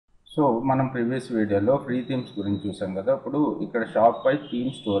So మనం previous వీడియోలో free themes గురించి చూసాం కదా. ఇప్పుడు ఇక్కడ షాపిఫై థీమ్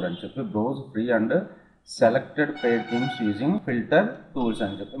స్టోర్ అని చెప్పి browse free and selected paid themes using filter tools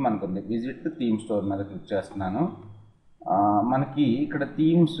అని చెప్పి మనకు ఉంది. విజిట్ థీమ్ స్టోర్ మీద క్లిక్ చేస్తున్నాను. మనకి ఇక్కడ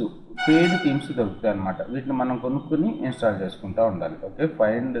థీమ్స్ పెయిడ్ థీమ్స్ దొరుకుతాయి అన్నమాట. వీటిని మనం కొనుక్కొని ఇన్స్టాల్ చేసుకుంటూ ఉండాలి. Okay,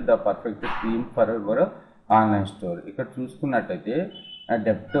 find the perfect theme for your online store. ఇక్కడ చూసుకున్నట్టయితే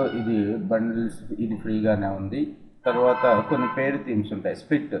డెప్ట్ ఇది బండిల్స్ ఇది ఫ్రీగానే ఉంది. తర్వాత కొన్ని పెయిడ్ థీమ్స్ ఉంటాయి.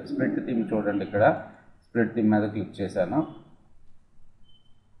 స్ప్లిట్ థీమ్ చూడండి, ఇక్కడ స్ప్లిట్ థీమ్ మీద క్లిక్ చేశాను.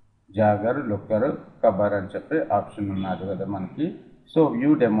 జాగర్, లుక్కర్, కబర్ అని చెప్పి ఆప్షన్ ఉన్నది కదా మనకి. సో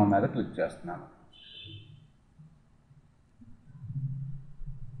వ్యూ డెమో మీద క్లిక్ చేస్తున్నాను.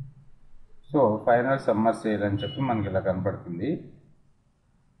 సో ఫైనల్ సమ్మర్ సేల్ అని చెప్పి మనకి ఇలా కనపడుతుంది.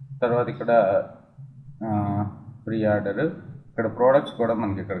 తర్వాత ఇక్కడ ప్రీ ఆర్డర్, ఇక్కడ ప్రోడక్ట్స్ కూడా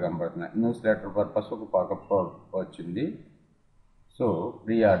మనకి ఇక్కడ కనపడుతున్నాయి. న్యూస్ లెటర్ పర్పస్ ఒక పాకప్ వచ్చింది. సో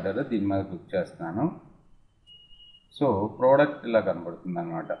ప్రీ ఆర్డర్ దీని మీద క్లిక్ చేస్తున్నాను. సో ప్రోడక్ట్ ఇలా కనపడుతుంది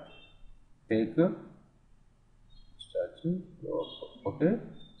అన్నమాట. Take statue. ఓకే,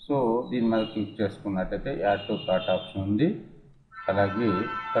 సో దీని మీద క్లిక్ చేసుకున్నట్టయితే యాడ్ టు కార్ట్ ఆప్షన్ ఉంది. అలాగే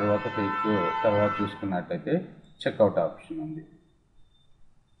తర్వాత తర్వాత చూసుకున్నట్టయితే చెక్అవుట్ ఆప్షన్ ఉంది.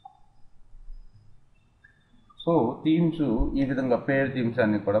 సో థీమ్స్ ఈ విధంగా పేడ్ థీమ్స్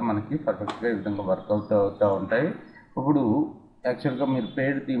అన్నీ కూడా మనకి పర్ఫెక్ట్గా ఈ విధంగా వర్కౌట్ అవుతూ ఉంటాయి. ఇప్పుడు యాక్చువల్గా మీరు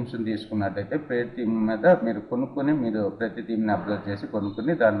పేడ్ థీమ్స్ని తీసుకున్నట్టయితే పేడ్ థీమ్ మీద మీరు కొనుక్కొని మీరు ప్రతి థీమ్ని అప్లోడ్ చేసి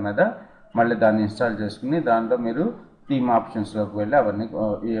కొనుక్కొని దాని మీద మళ్ళీ దాన్ని ఇన్స్టాల్ చేసుకుని దాంట్లో మీరు థీమ్ ఆప్షన్స్లోకి వెళ్ళి అవన్నీ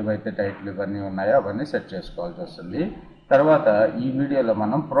ఏవైతే టైటిల్ ఇవన్నీ ఉన్నాయో అవన్నీ సెట్ చేసుకోవాల్సి వస్తుంది. తర్వాత ఈ వీడియోలో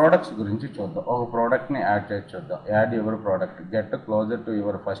మనం ప్రోడక్ట్స్ గురించి చూద్దాం. ఒక ప్రోడక్ట్ని యాడ్ చేసి చూద్దాం. Add your product, get closer to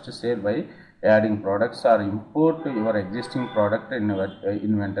your first sale by adding products are import your existing product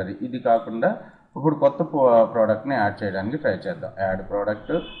inventory. ఇది కాకుండా ఇప్పుడు కొత్త ప్రోడక్ట్ని యాడ్ చేయడానికి ట్రై చేద్దాం. Add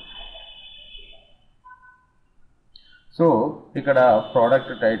product. సో ఇక్కడ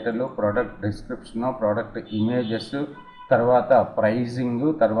product title, product description, product images, తర్వాత ప్రైజింగ్,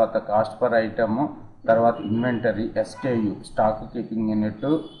 తర్వాత కాస్ట్ పర్ ఐటమ్, తర్వాత inventory, SKU stock keeping unit,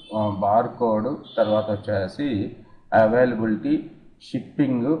 bar code, తర్వాత వచ్చేసి availability,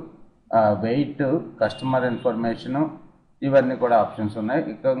 shipping, wait, customer information, ఇవన్నీ కూడా ఆప్షన్స్ ఉన్నాయి.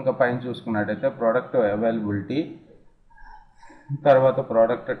 ఇంకా పైన చూసుకున్నట్టయితే ప్రోడక్ట్ అవైలబిలిటీ, తర్వాత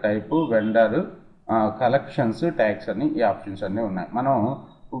product type, vendor, collections, tax అని ఈ ఆప్షన్స్ అన్నీ ఉన్నాయి. మనం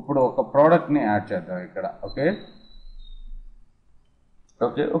ఇప్పుడు ఒక ప్రోడక్ట్ని యాడ్ చేద్దాం ఇక్కడ. ఓకే,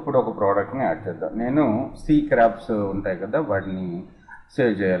 ఇప్పుడు ఒక ప్రోడక్ట్ని యాడ్ చేద్దాం. నేను సీ క్రాబ్స్ ఉంటాయి కదా వాటిని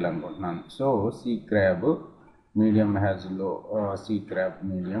సేవ్ చేయాలనుకుంటున్నాను. So see crab medium హ్యాజ్లో see crab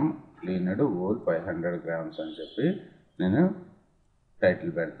medium క్లీనడ్ whole 500 grams అని చెప్పి నేను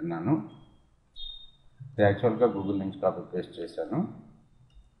టైటిల్ పెడుతున్నాను. యాక్చువల్గా గూగుల్ నుంచి కాపీ పేస్ట్ చేశాను.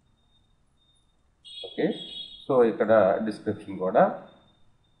 ఓకే, సో ఇక్కడ డిస్క్రిప్షన్ కూడా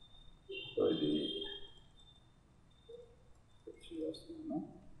సో ఇది చేస్తున్నాను.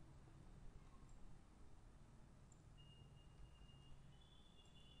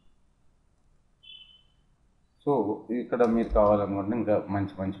 సో ఇక్కడ మీరు కావాలనుకుంటే ఇంకా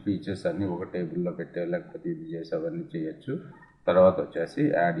మంచి మంచి ఫీచర్స్ అన్నీ ఒక టేబుల్లో పెట్టే లేకపోతే ఇది చేసి అవన్నీ చేయొచ్చు. తర్వాత వచ్చేసి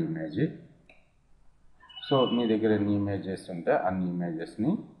యాడ్ ఇమేజ్. సో మీ దగ్గర ఎన్ని ఇమేజెస్ ఉంటే అన్ని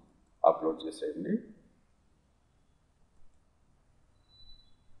ఇమేజెస్ని అప్లోడ్ చేసేయండి.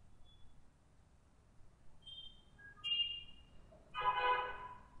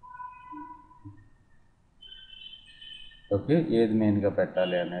 ఓకే, ఏది మెయిన్గా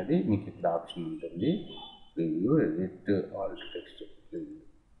పెట్టాలి అనేది మీకు ఇక్కడ ఆప్షన్ ఉంటుంది. Preview, edit, Alt text, preview.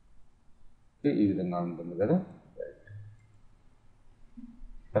 Okay, ఈ విధంగా ఉంటుంది కదా.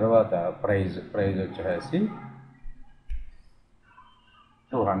 తర్వాత ప్రైజ్ వచ్చేసి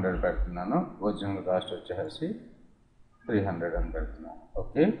 200 పెడుతున్నాను. ఒరిజినల్ కాస్ట్ వచ్చేసి 300 అని పెడుతున్నాను.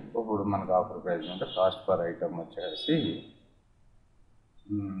 ఓకే, ఇప్పుడు మనకు ఆఫర్ ప్రైస్ ఉంటే కాస్ట్ పర్ ఐటమ్ వచ్చేసి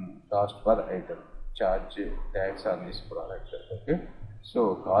cost per item charge tax on this product. Okay, so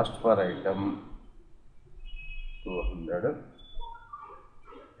cost per item 200,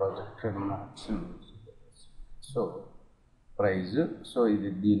 projected margin, so price. So ఇది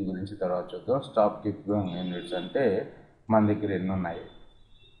దీని గురించి తర్వాత చూద్దాం. స్టాప్ కీపింగ్ యూనిట్స్ అంటే మన దగ్గర ఎన్ని ఉన్నాయి,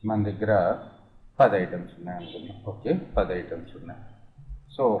 మన దగ్గర 10 ఐటమ్స్ ఉన్నాయి అనుకున్నాం. ఓకే, 10 ఐటమ్స్ ఉన్నాయి.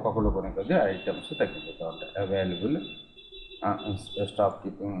 సో ఒక్కొక్కరు కొన్ని కొద్ది ఐటమ్స్ తగ్గిపోతూ ఉంటాయి. అవైలబుల్ స్టాప్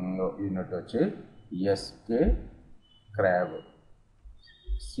కీపింగ్ యూనిట్ వచ్చి SK crab,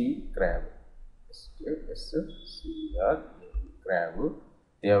 C crab, ఎస్కేఎస్సిఆర్ crab.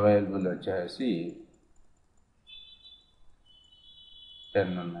 Available వచ్చేసి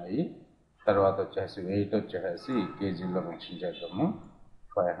 10 ఉన్నాయి. తర్వాత వచ్చేసి వెయిట్ వచ్చేసి కేజీలో మెన్షన్ చేద్దాము.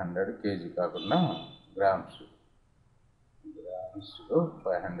 500 kg కాకుండా గ్రామ్స్లో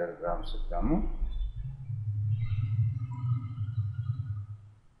 500 గ్రామ్స్ ఇద్దాము.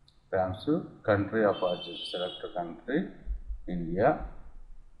 Grams. Country of origin, select country India.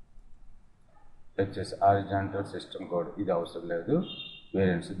 వచ్చేసి హారిజాంటల్ సిస్టమ్ కోడ్, ఇది అవసరం లేదు.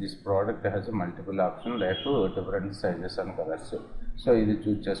 Variants, this product has multiple option like different sizes and colours. So ఇది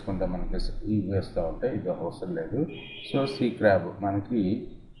చూస్ చేసుకుంటే మనకి ఇవి వేస్తూ ఉంటాయి, ఇది అవసరం లేదు. సో సీ క్రాబ్ మనకి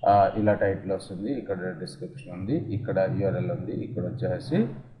ఇలా టైటిల్ వస్తుంది, ఇక్కడ డిస్క్రిప్షన్ ఉంది, ఇక్కడ యూఆర్ఎల్ ఉంది, ఇక్కడ వచ్చేసి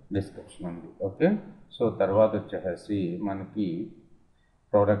డిస్క్రిప్షన్ ఉంది. ఓకే. సో తర్వాత వచ్చేసి మనకి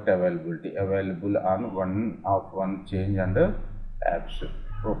product available on one change and apps.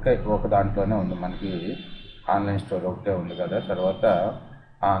 Okay, ఒక దాంట్లోనే ఉంది మనకి, ఆన్లైన్ స్టోర్ ఒకటే ఉంది కదా. తర్వాత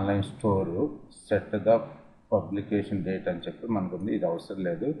online store set the publication date అని చెప్పి మనకు ఉంది, ఇది అవసరం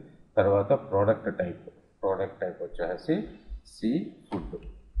లేదు. తర్వాత ప్రోడక్ట్ టైప్ వచ్చేసి sea food.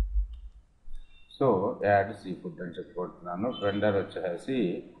 So add sea food అని చెప్పుకుంటున్నాను. వెండర్ వచ్చేసి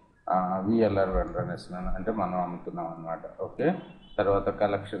విఎల్ఆర్ వెండర్ అనేస్తున్నాను, అంటే మనం అమ్ముతున్నాం అన్నమాట. ఓకే. తర్వాత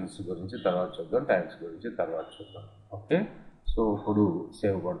కలెక్షన్స్ గురించి తర్వాత చూద్దాం, ట్యాక్స్ గురించి తర్వాత చూద్దాం. ఓకే. సో ఇప్పుడు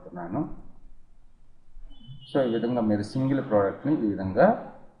సేవ్ కొడుతున్నాను. సో ఈ విధంగా మీరు సింగిల్ ప్రోడక్ట్ని ఈ విధంగా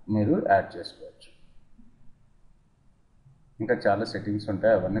మీరు యాడ్ చేసుకోవచ్చు. ఇంకా చాలా సెట్టింగ్స్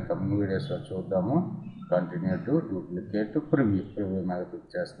ఉంటాయి, అవన్నీ కమింగ్ వీడియోస్లో చూద్దాము. కంటిన్యూ టు డూప్లికేట్ ప్రివ్యూ మీద క్లిక్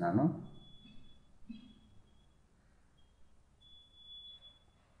చేస్తున్నాను.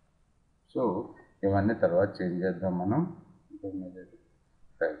 సో ఇవన్నీ తర్వాత చేంజ్ చేద్దాం మనం.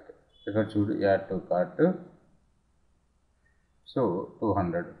 రైట్, ఇక్కడ చూడు add to cart. So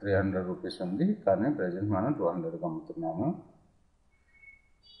 300 rupees ఉంది, కానీ ప్రజెంట్ మనం 200కి అమ్ముతున్నాము.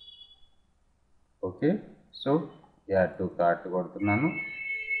 Okay. So add to cart కొడుతున్నాను.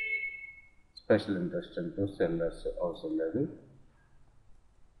 Special interest అంటూ సెల్లర్స్ అవసరం లేదు.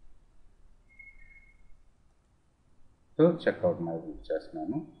 సో చెక్అవుట్ మీద క్లిక్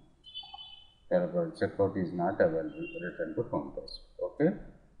చేస్తున్నాను. Checkout is not available, return to home page. Okay.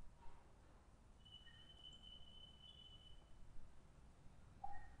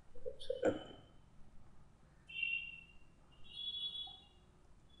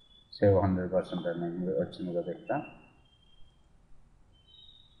 Save 100% అనేది వచ్చింది కదా ఇక్కడ.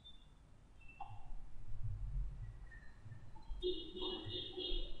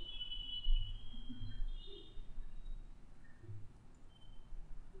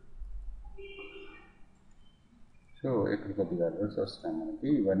 సో ఇక్కడ కొద్దిగా అడ్రస్ వస్తాయి మనకి,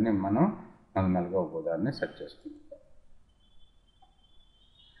 ఇవన్నీ మనం మెల్లమెల్లగా ఒక ఉదాహరణ సెట్ చేసుకుంటాం.